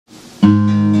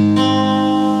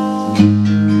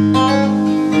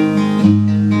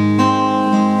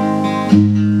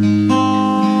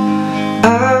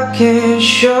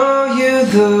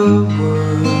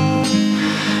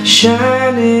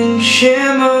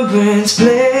and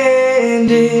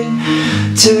splendid.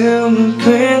 Tell me,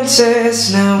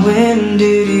 princess, now when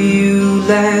did you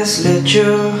last let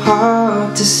your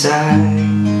heart decide?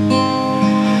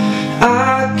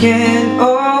 I can't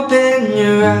open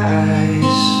your eyes,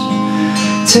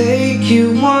 take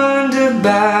you wonder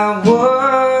by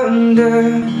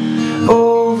wonder,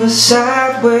 over,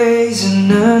 sideways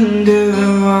and under,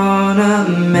 on a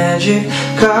magic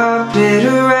carpet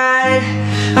ride,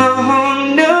 a whole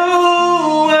new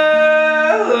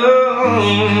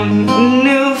world,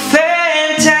 new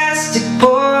fantastic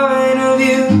point of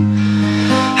view.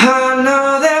 I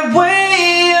know that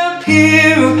way up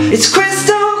here it's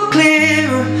crystal clear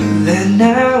that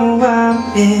now I'm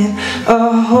in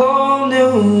a whole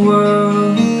new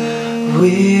world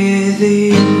with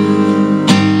you.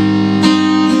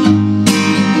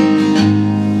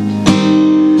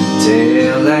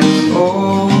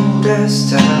 As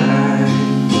time,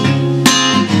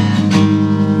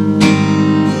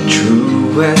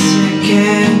 true as it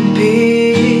can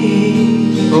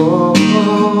be.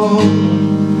 Oh,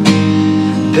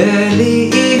 barely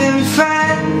even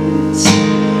finds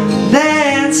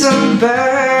that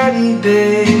somebody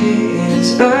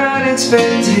bends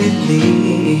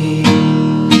unexpectedly.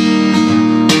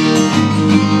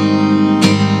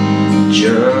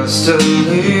 Just a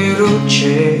little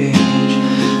change,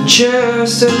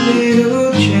 just a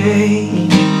little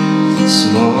change,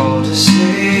 small to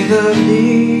say the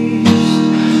least,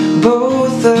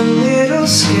 both a little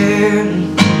scared,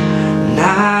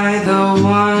 neither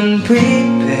one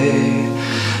prepared,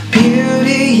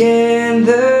 Beauty and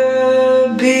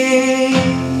the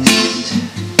Beast.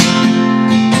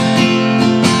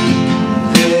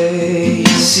 They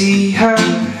see her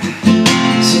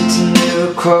sitting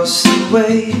there across the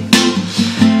way.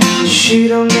 She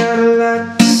don't got a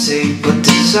lot to say, but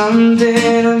there's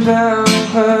something about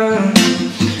her.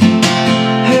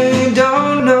 Hey,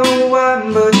 don't know why,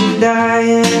 but you're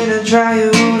dying to try.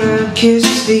 You wanna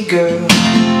kiss the girl.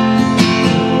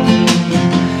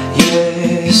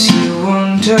 Yes, you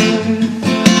want her.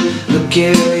 Look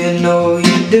here, you know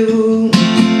you do.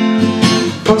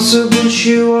 Possible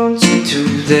she wants you to.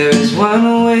 There is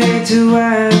one way to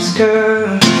ask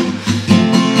her.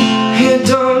 It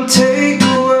don't take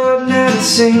a word, not a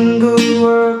single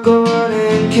word. Go out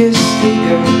and kiss the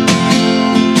girl.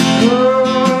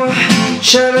 Oh,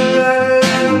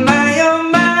 sha-la-la-la-la, my oh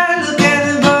my, look at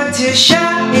the boy to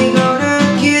shine. He gonna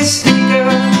kiss the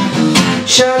girl.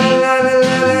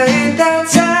 Sha-la-la-la-la, ain't that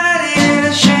sad? He ain't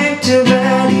ashamed too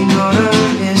bad. He gonna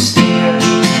miss the girl.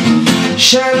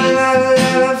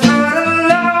 Sha-la-la-la-la, follow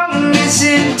along and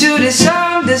listen to the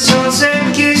song. The song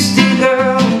said kiss the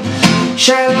girl.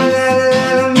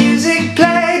 Sha-la-la-la-la, music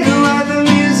play, do what the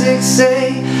music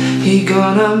say. He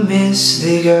gonna miss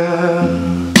the girl.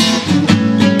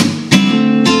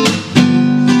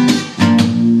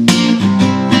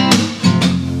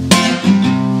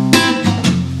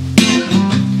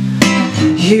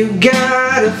 You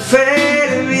got a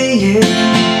friend in me,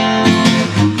 yeah.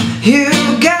 You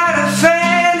got a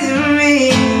friend in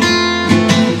me.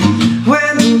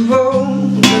 When the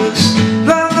road looks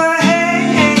rough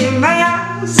ahead,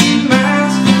 miles and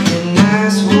miles from a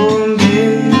nice warm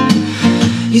bed,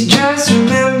 you just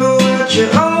remember what your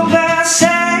old past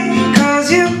say,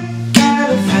 'cause you got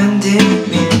a friend in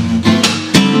me.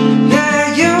 Yeah,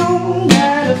 you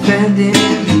got a friend in me.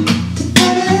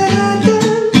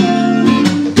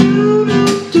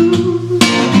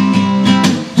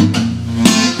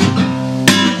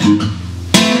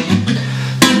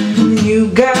 You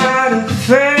got a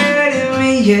friend in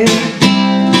me, yeah.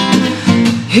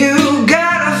 You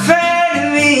got a friend in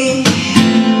me.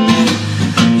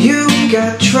 You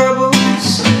got troubles,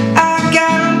 I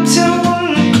got them too.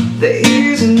 There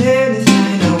isn't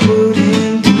anything I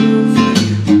wouldn't do for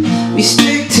you. We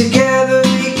stick together,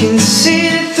 we can see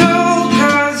it through,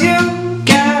 'cause you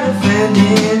got a friend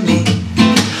in me.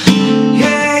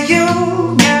 Yeah, you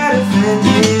got a friend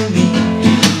in me.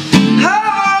 Oh,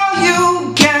 you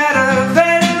got a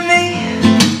friend in me.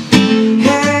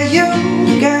 Yeah, you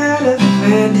got a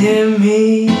friend in me.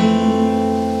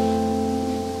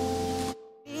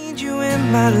 Need you in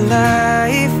my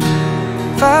life.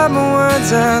 5 more words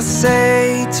I'll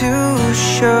say to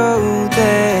show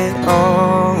that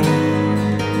all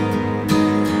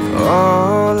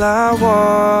I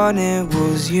wanted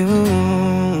was you.